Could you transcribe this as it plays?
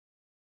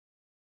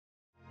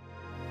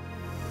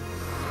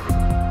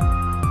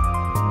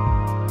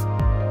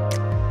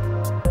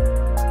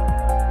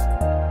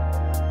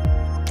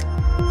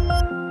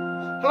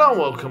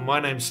Hello and welcome. My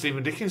name's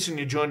Steven Dickens, and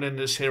you're joining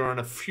us here on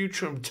a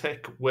Futurum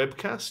Tech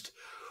Webcast.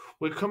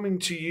 We're coming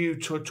to you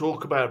to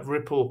talk about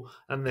Ripple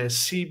and their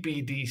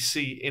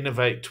CBDC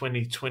Innovate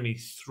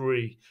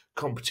 2023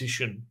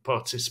 competition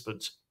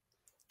participants.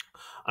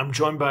 I'm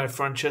joined by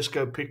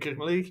Francesco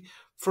Piccoli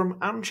from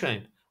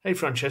AnChain. Hey,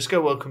 Francesco,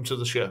 welcome to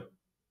the show.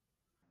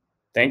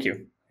 Thank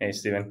you. Hey,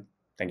 Steven.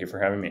 Thank you for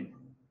having me.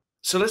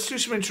 So let's do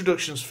some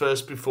introductions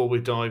first before we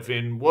dive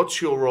in. What's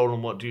your role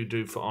and what do you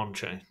do for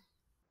AnChain?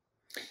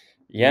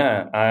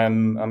 Yeah,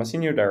 I'm a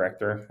senior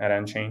director at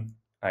AnChain.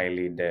 I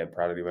lead the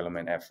product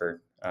development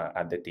effort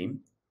at the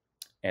team,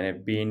 and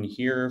I've been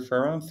here for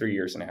around 3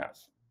 years and a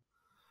half.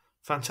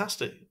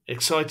 Fantastic.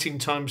 Exciting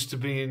times to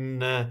be in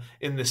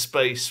this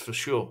space for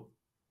sure.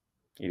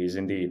 It is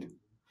indeed.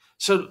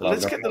 So Love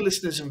let's going get the on.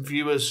 listeners and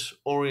viewers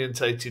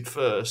orientated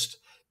first.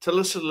 Tell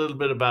us a little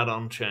bit about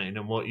OnChain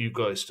and what you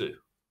guys do.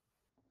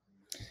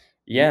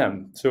 Yeah,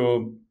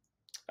 so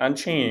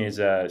AnChain is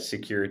a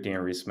security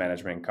and risk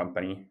management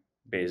company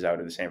based out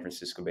of the San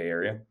Francisco Bay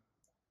Area.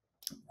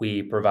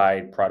 We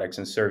provide products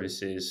and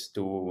services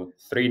to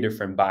three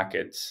different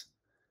buckets,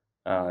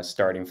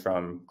 starting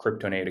from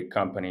crypto native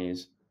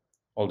companies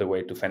all the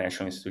way to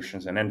financial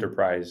institutions and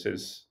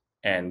enterprises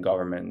and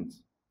government,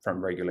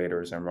 from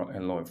regulators and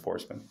law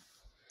enforcement.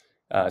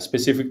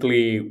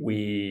 Specifically,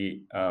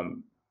 we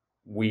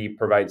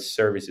provide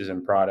services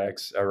and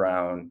products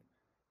around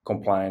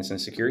compliance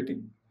and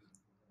security.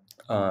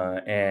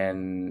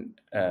 And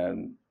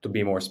to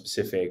be more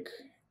specific,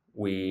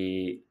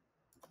 we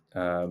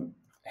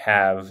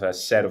have a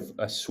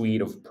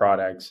suite of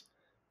products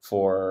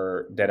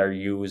for that are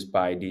used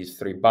by these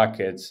three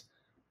buckets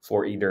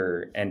for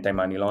either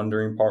anti-money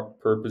laundering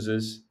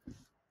purposes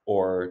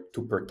or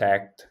to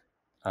protect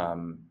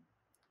um,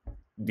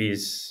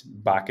 these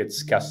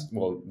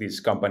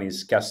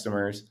companies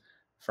customers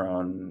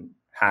from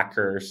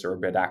hackers or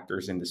bad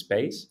actors in the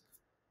space,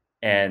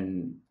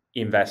 and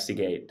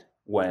investigate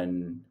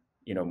when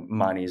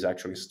money is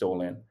actually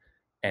stolen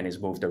and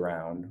is moved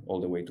around all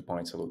the way to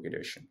points of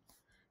liquidation.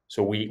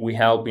 So we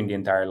help in the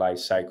entire life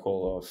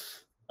cycle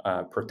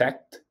of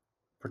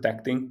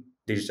protecting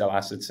digital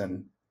assets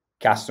and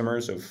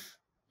customers of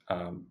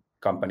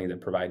company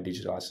that provide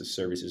digital asset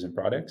services and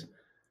products.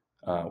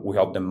 We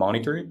help them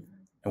monitor it,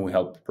 and we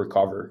help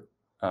recover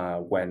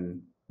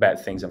when bad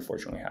things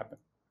unfortunately happen.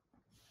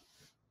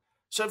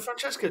 So,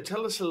 Francesco,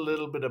 tell us a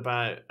little bit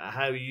about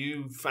how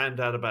you found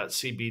out about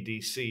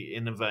CBDC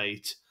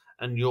Innovate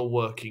and your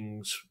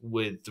workings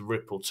with the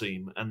Ripple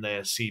team and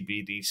their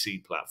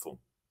CBDC platform.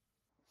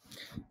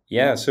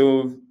 Yeah,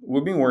 so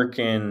we've been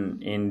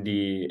working in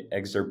the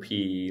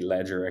XRP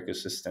Ledger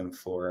ecosystem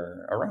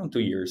for around 2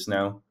 years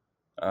now.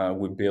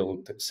 We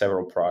built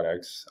several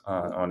products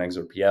on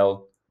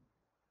XRPL,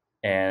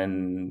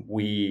 and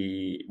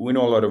we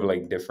know a lot of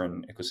like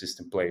different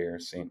ecosystem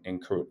players,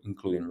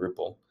 including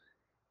Ripple.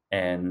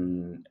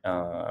 And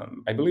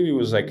I believe it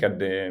was like at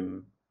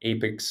the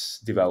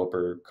Apex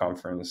Developer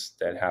Conference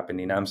that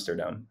happened in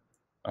Amsterdam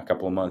a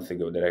couple of months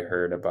ago that I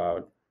heard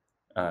about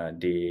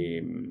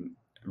the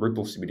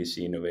Ripple CBDC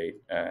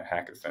Innovate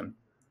hackathon.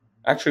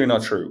 Actually,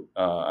 not true.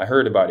 I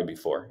heard about it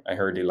before. I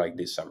heard it like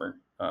this summer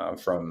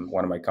from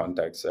one of my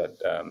contacts at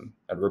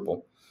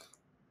Ripple,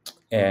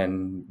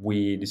 and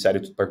we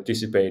decided to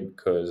participate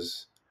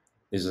because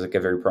this is like a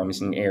very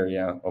promising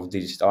area of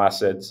digital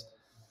assets.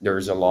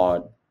 There's a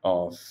lot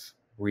of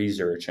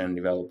research and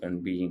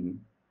development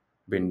being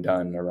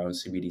done around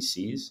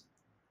CBDCs,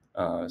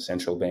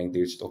 central bank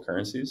digital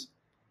currencies,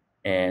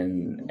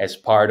 and as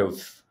part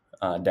of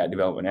that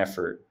development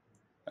effort,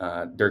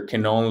 there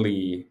can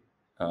only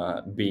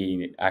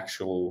be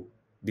actual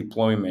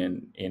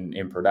deployment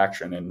in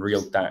production and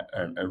real time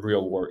and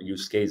real world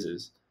use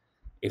cases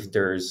if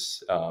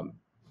there's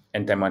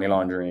anti-money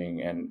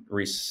laundering and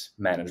risk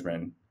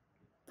management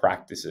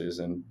practices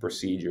and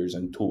procedures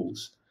and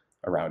tools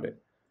around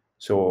it.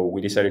 So we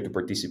decided to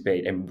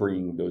participate and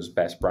bring those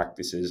best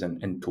practices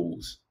and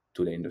tools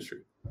to the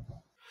industry.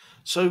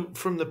 So,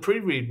 from the pre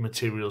read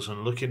materials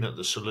and looking at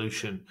the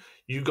solution,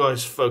 you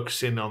guys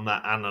focus in on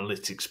that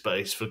analytics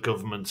space for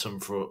governments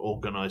and for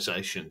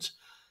organizations.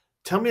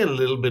 Tell me a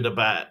little bit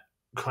about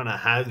kind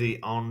of how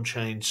the on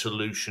chain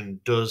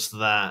solution does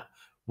that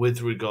with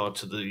regard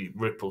to the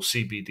Ripple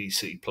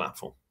CBDC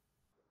platform.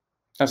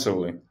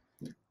 Absolutely.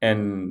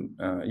 And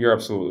you're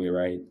absolutely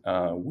right.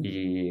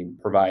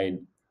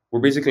 We're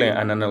basically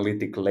an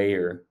analytic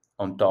layer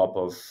on top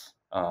of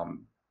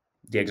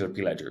the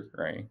XRP ledger,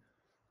 right?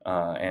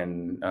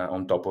 And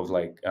on top of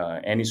like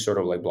any sort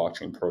of like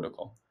blockchain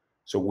protocol.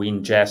 So we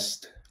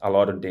ingest a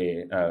lot of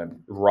the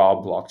raw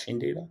blockchain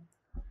data,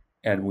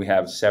 and we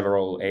have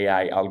several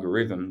AI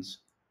algorithms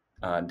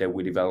that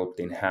we developed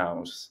in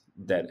house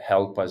that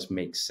help us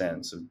make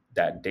sense of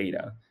that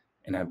data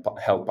and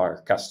help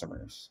our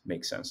customers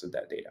make sense of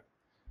that data.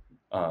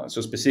 So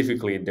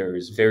specifically, there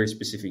is very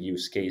specific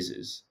use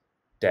cases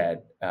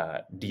that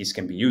these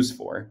can be used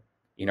for.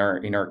 In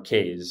our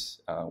case,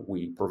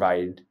 we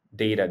provide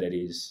data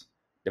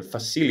that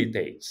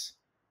facilitates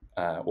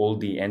all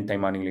the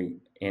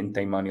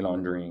anti-money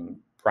laundering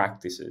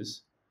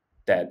practices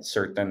that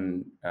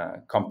certain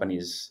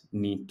companies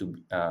need to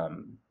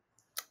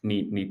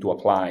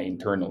apply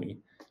internally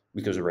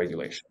because of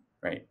regulation,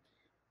 right?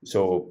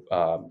 So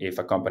if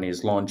a company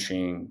is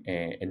launching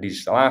a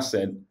digital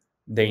asset,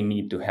 they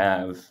need to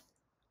have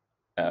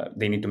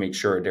they need to make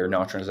sure they're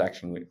not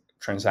transacting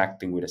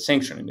with a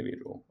sanctioned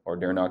individual, or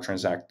they're not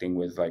transacting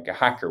with like a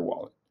hacker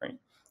wallet, right?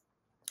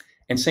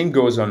 And same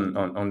goes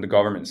on the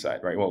government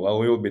side, right? Well, a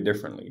little bit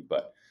differently,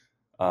 but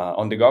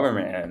on the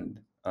government end,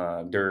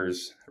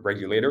 there's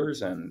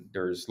regulators and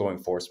there's law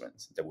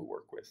enforcement that we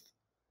work with.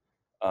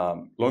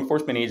 Law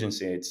enforcement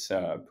agency, it's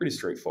pretty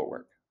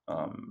straightforward.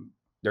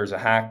 There's a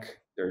hack,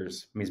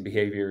 there's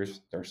misbehaviors,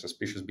 there's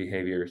suspicious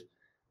behaviors.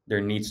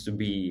 There needs to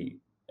be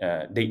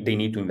they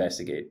need to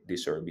investigate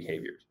these sort of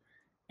behaviors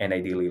and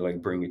ideally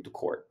like bring it to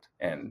court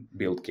and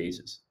build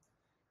cases.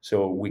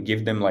 So we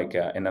give them like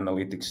an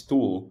analytics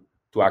tool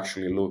to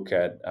actually look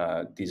at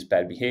these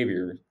bad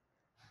behaviors.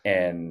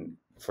 And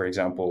for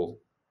example,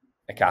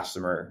 a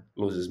customer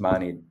loses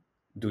money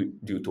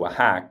due to a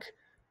hack,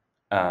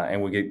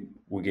 and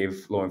we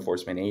give law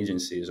enforcement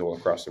agencies all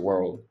across the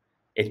world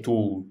a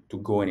tool to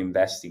go and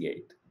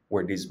investigate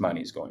where this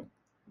money is going,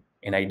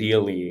 and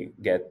ideally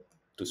get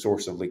to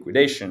source of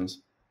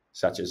liquidations,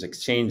 such as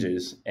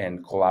exchanges,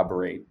 and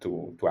collaborate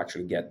to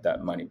actually get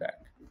that money back.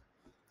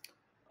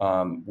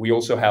 We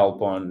also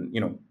help on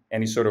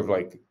any sort of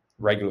like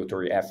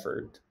regulatory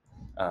effort.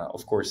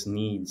 Of course,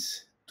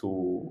 needs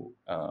to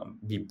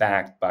be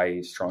backed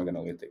by strong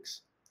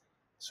analytics.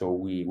 So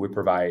we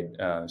provide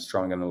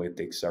strong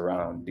analytics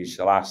around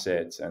digital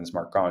assets and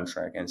smart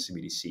contract and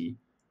CBDC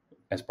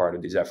as part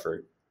of this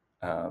effort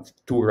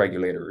to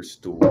regulators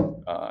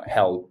to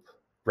help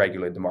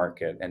regulate the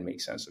market and make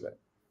sense of it.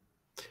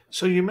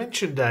 So you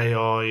mentioned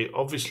AI,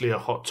 obviously a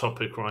hot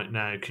topic right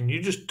now. Can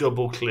you just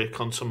double click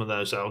on some of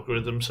those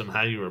algorithms and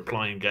how you're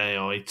applying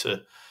AI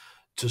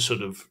to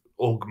sort of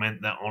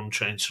augment that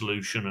on-chain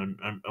solution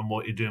and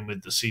what you're doing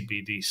with the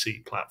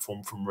CBDC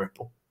platform from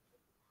Ripple?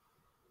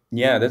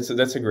 Yeah, that's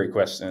a great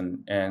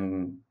question.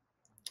 And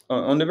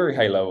on the very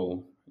high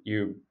level,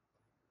 you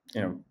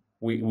know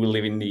we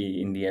live in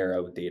the era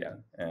of data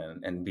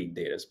and big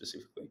data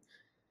specifically,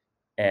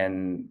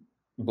 and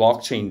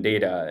blockchain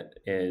data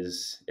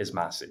is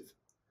massive.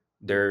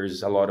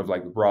 There's a lot of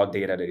like raw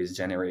data that is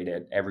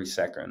generated every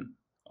second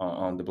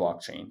on the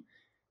blockchain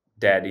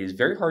that is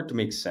very hard to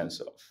make sense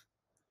of.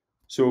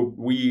 So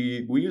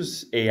we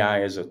use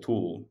AI as a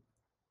tool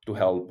to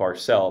help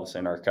ourselves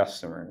and our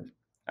customers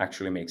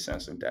actually make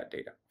sense of that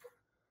data.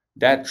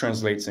 That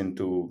translates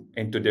into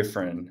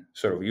different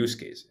sort of use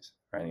cases,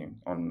 right?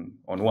 On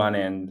one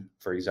end,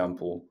 for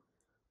example,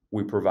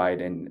 we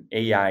provide an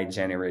AI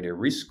generated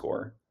risk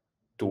score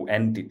to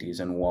entities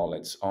and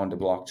wallets on the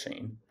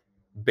blockchain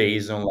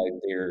based on like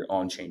their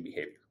on-chain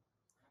behavior.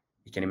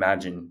 You can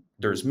imagine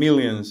there's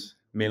millions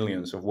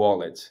of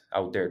wallets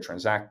out there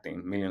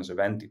transacting, millions of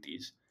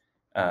entities.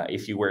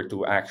 If you were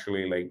to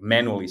actually like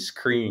manually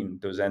screen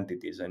those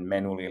entities and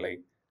manually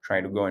like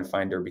try to go and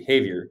find their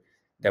behavior,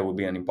 that would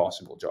be an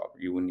impossible job.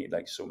 You would need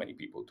like so many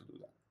people to do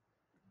that.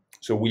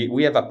 So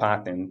we have a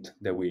patent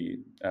that we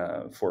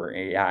for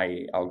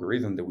AI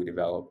algorithm that we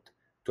developed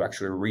to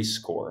actually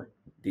rescore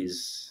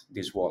these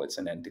wallets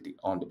and entity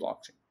on the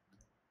blockchain.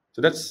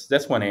 So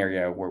that's one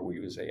area where we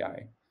use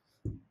AI.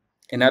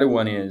 Another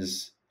one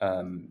is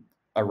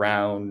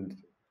around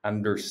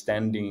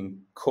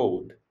understanding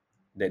code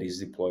that is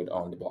deployed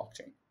on the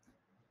blockchain.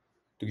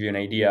 To give you an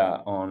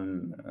idea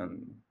on,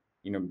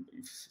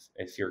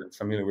 if you're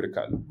familiar with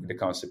the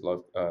concept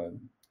of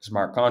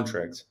smart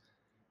contracts,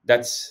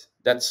 that's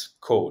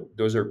code.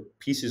 Those are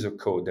pieces of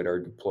code that are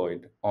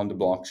deployed on the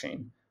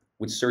blockchain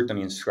with certain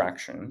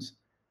instructions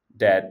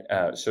that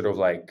sort of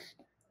like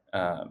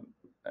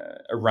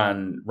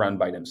run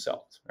by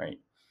themselves, right?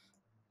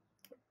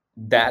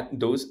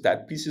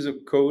 That pieces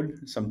of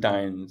code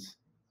sometimes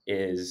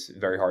is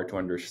very hard to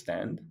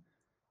understand,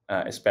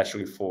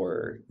 especially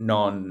for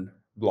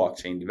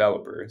non-blockchain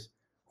developers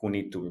who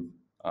need to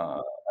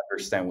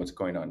understand what's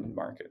going on in the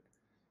market.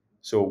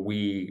 So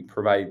we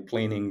provide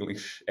plain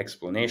English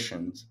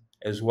explanations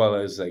as well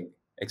as like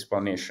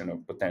explanation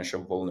of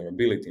potential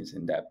vulnerabilities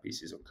in that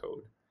pieces of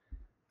code,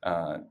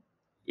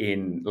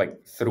 in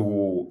like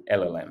through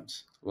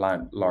LLMs,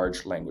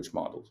 large language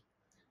models.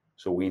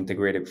 So we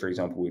integrated, for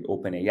example, with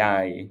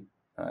OpenAI,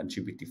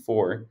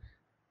 GPT-4,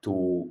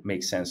 to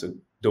make sense of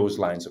those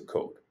lines of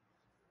code.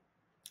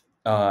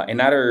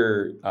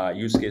 Another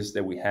use case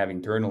that we have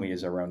internally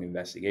is around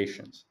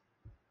investigations.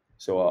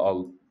 So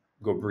I'll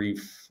go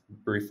brief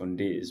on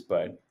this,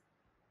 but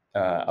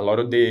a lot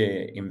of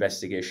the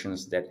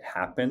investigations that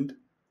happened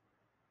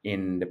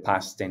in the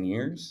past 10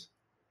 years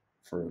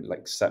for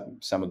like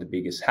some of the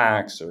biggest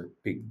hacks or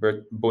big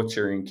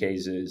butchering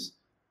cases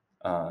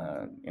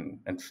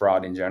and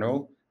fraud in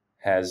general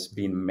has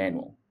been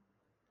manual,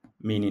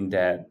 meaning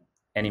that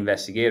an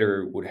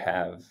investigator would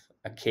have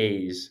a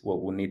case,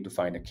 would need to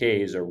find a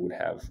case or would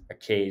have a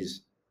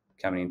case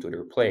coming into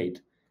their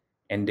plate,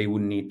 and they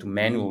would need to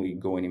manually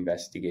go and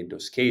investigate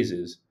those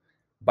cases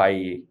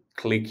by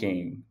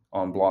clicking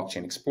on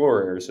blockchain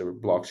explorers or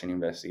blockchain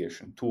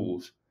investigation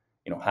tools,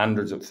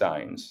 hundreds of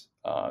times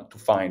to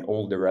find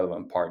all the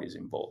relevant parties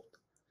involved.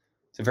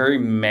 It's a very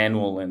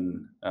manual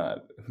and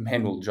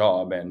manual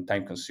job and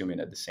time consuming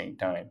at the same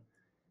time.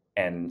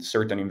 And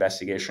certain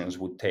investigations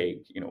would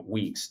take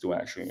weeks to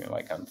actually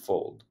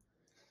unfold.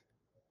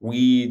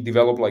 We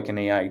developed an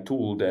AI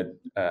tool that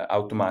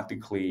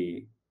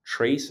automatically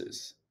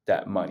traces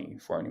that money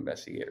for an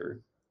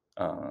investigator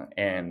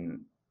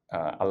and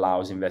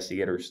allows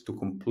investigators to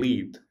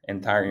complete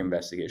entire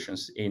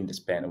investigations in the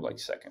span of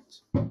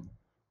seconds.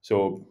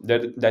 So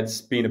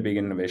that's been a big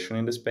innovation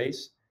in the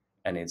space,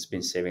 and it's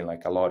been saving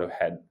a lot of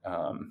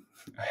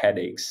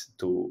headaches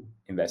to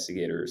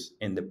investigators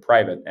in the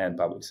private and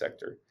public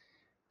sector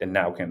that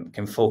now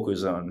can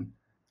focus on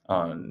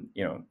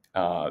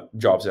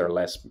jobs that are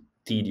less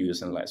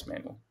tedious and less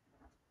manual.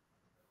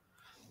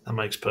 That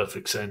makes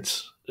perfect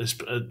sense.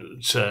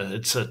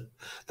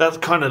 That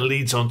kind of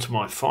leads on to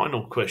my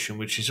final question,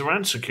 which is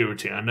around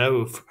security. I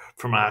know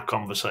from our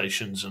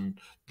conversations and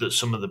that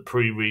some of the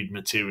pre-read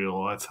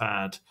material I've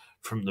had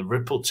from the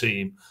Ripple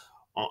team,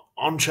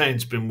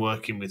 OnChain's been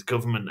working with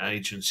government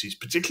agencies,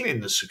 particularly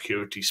in the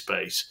security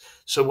space.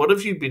 So, what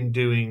have you been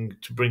doing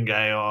to bring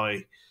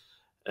AI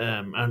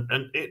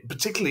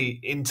particularly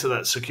into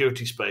that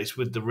security space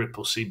with the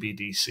Ripple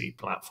CBDC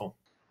platform?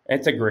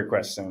 It's a great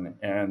question,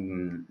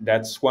 and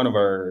that's one of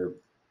our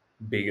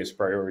biggest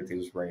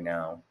priorities right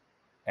now.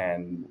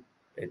 And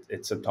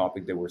it's a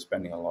topic that we're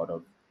spending a lot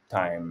of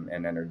time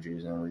and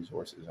energies and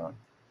resources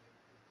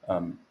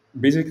on.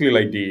 Basically,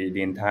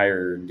 the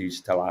entire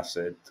digital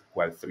asset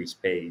Web3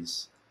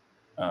 space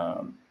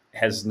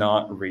has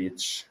not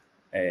reached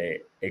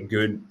a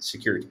good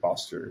security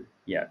posture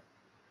yet.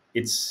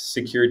 Its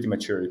security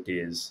maturity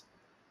is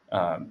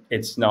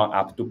it's not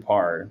up to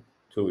par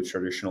to the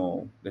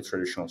traditional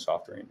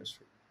software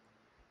industry.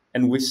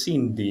 And we've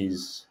seen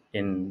these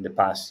in the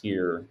past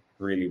year,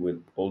 really,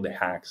 with all the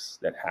hacks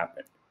that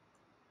happened.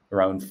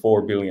 Around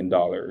 $4 billion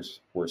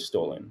were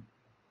stolen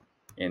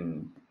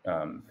in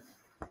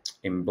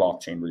in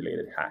blockchain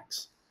related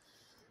hacks.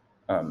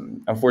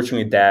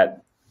 Unfortunately,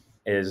 that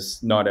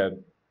is not a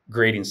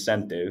great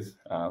incentive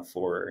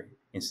for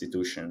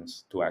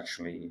institutions to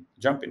actually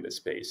jump in the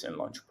space and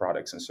launch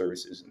products and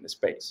services in the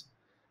space,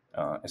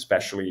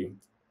 especially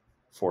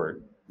for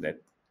the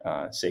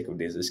sake of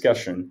this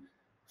discussion,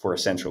 for a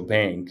central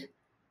bank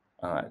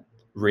uh,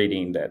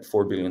 rating that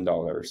 $4 billion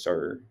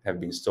have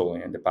been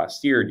stolen in the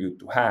past year due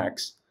to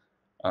hacks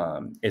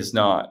is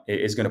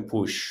going to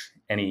push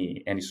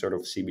any sort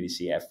of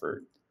CBDC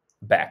effort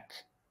back,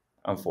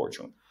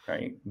 unfortunately,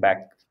 right?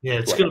 Back Yeah, to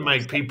it's a going to healthy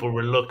make step. people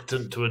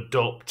reluctant to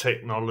adopt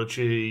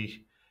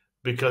technology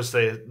because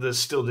there's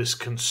still this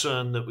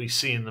concern that we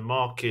see in the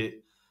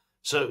market.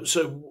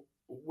 So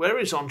where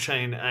is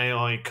on-chain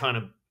AI kind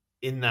of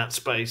in that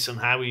space, and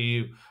how are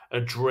you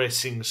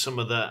addressing some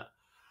of that?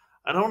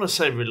 I don't want to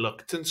say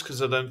reluctance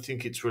because I don't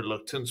think it's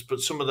reluctance,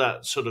 but some of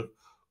that sort of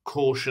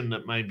caution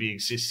that maybe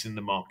exists in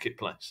the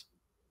marketplace.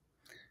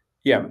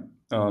 Yeah.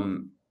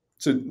 Um,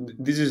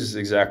 this is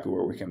exactly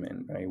where we come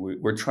in, right?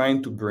 We're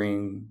trying to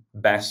bring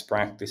best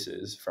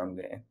practices from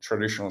the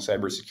traditional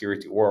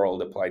cybersecurity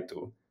world applied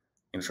to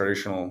in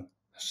traditional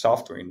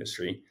software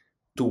industry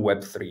to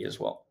Web3 as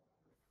well.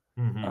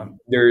 Hmm.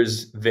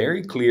 There's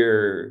very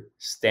clear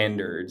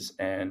standards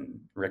and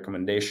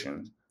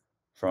recommendations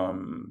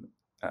from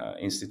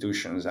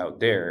institutions out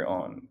there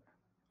on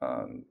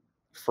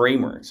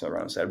frameworks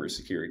around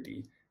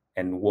cybersecurity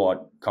and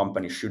what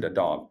companies should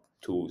adopt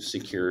to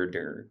secure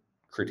their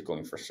critical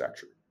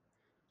infrastructure.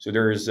 So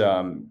there's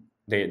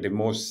the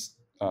most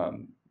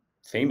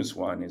famous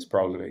one is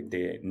probably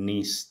the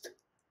NIST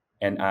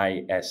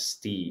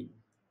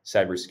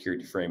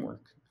cybersecurity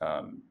framework,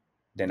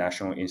 the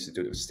National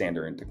Institute of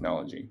Standard and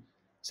Technology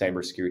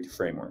cybersecurity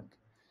framework,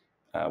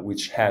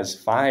 which has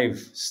 5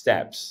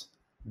 steps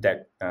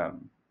that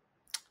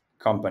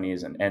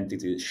companies and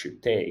entities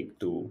should take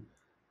to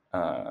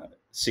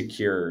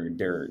secure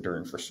their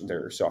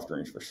software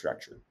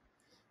infrastructure.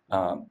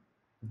 Um,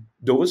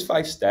 those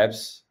 5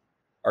 steps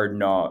are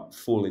not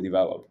fully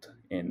developed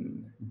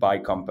in by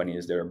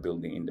companies that are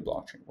building in the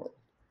blockchain world.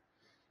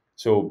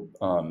 So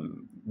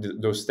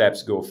those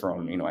steps go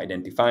from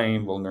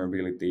identifying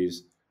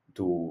vulnerabilities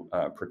to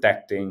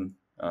protecting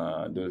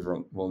those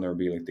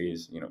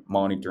vulnerabilities,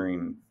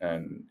 monitoring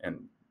and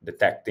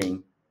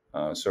detecting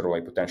sort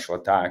of potential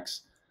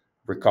attacks,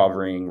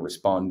 recovering,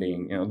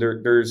 responding.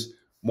 There's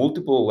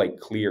multiple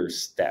clear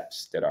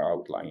steps that are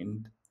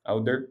outlined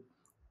out there.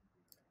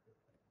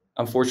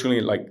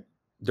 Unfortunately,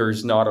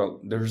 there's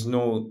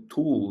no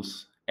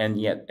tools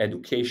and yet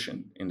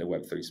education in the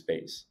Web3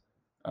 space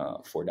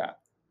for that.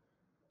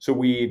 So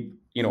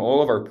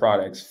all of our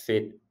products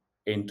fit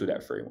into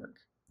that framework.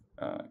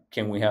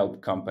 Can we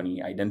help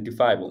company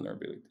identify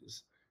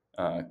vulnerabilities?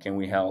 Can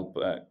we help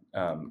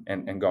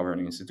and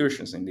government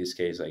institutions, in this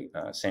case,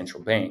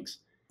 central banks,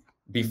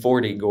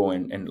 before they go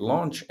and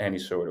launch any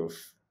sort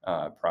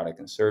of product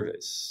and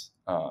service?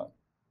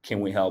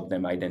 Can we help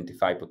them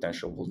identify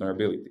potential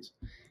vulnerabilities?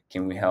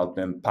 Can we help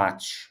them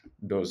patch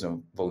those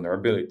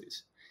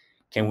vulnerabilities?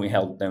 Can we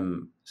help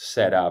them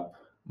set up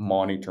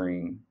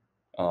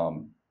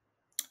um,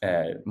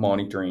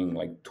 monitoring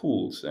like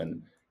tools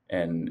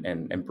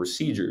and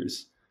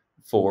procedures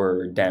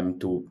for them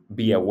to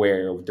be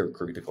aware of their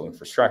critical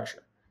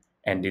infrastructure?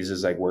 And this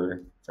is like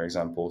where, for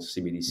example,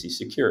 CBDC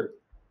Secure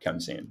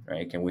comes in,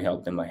 right? Can we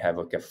help them like have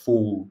like a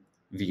full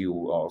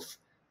view of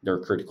their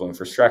critical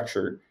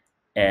infrastructure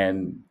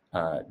and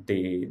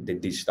the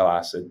digital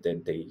asset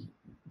that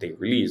they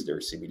release, their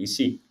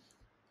CBDC?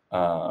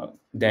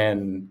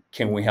 Then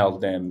can we help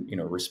them,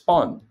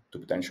 respond to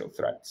potential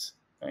threats,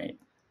 right?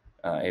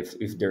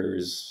 If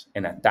there's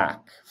an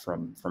attack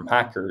from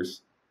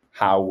hackers,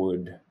 how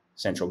would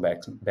central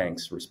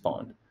banks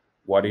respond?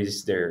 What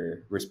is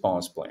their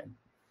response plan?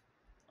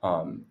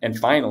 And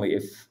finally,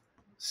 if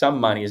some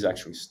money is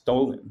actually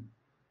stolen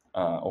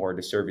or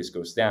the service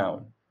goes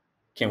down,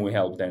 can we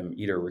help them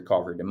either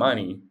recover the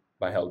money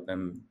by help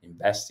them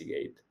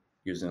investigate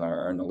using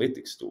our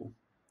analytics tool,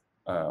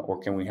 or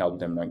can we help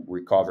them like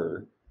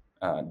recover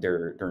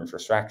their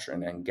infrastructure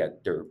and then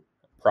get their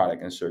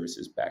product and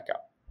services back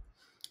up?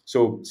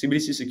 So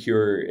CBDC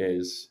Secure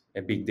is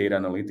a big data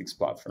analytics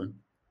platform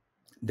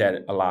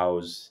that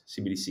allows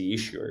CBDC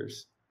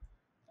issuers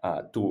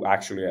to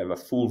actually have a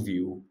full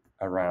view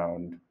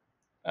around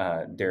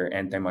their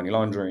anti-money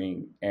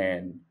laundering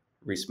and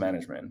risk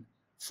management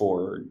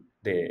for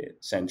the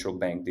central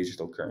bank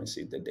digital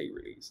currency that they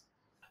released.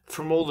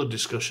 From all the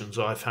discussions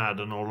I've had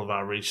and all of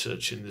our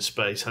research in this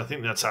space, I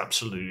think that's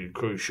absolutely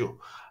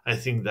crucial. I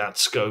think that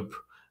scope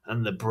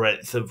and the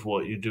breadth of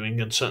what you're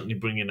doing, and certainly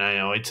bringing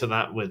AI to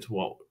that with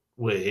what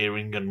we're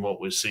hearing and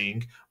what we're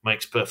seeing,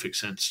 makes perfect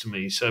sense to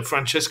me. So,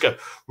 Francesco,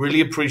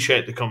 really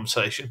appreciate the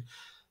conversation.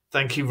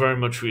 Thank you very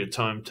much for your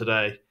time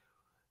today.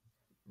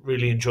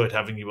 Really enjoyed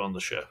having you on the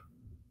show.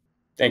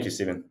 Thank you,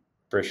 Steven.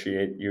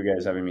 Appreciate you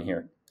guys having me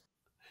here.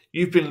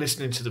 You've been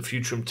listening to the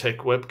Futurum Tech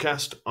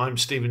Webcast. I'm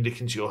Steven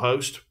Dickens, your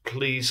host.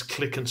 Please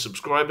click and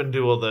subscribe and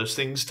do all those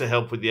things to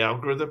help with the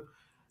algorithm,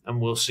 and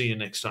we'll see you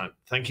next time.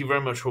 Thank you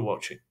very much for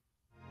watching.